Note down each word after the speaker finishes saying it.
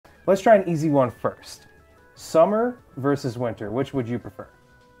Let's try an easy one first. Summer versus winter, which would you prefer?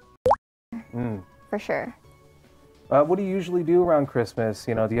 For sure. What do you usually do around Christmas?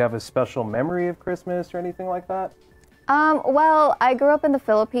 You know, do you have a special memory of Christmas or anything like that? Well, I grew up in the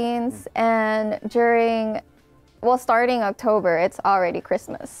Philippines, and starting October, it's already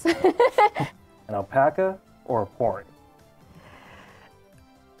Christmas. An alpaca or a porn?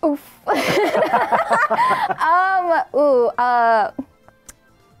 Oof.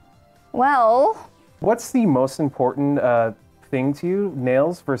 Well. What's the most important thing to you,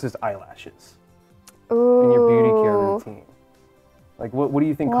 nails versus eyelashes? Ooh. In your beauty care routine? Like, what do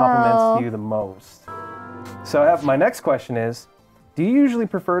you think compliments you the most? So my next question is, do you usually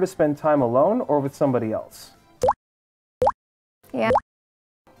prefer to spend time alone or with somebody else? Yeah.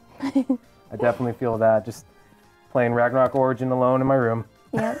 I definitely feel that, just playing Ragnarok Origin alone in my room.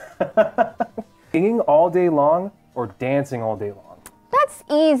 Yeah. Singing all day long or dancing all day long? That's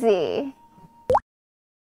easy.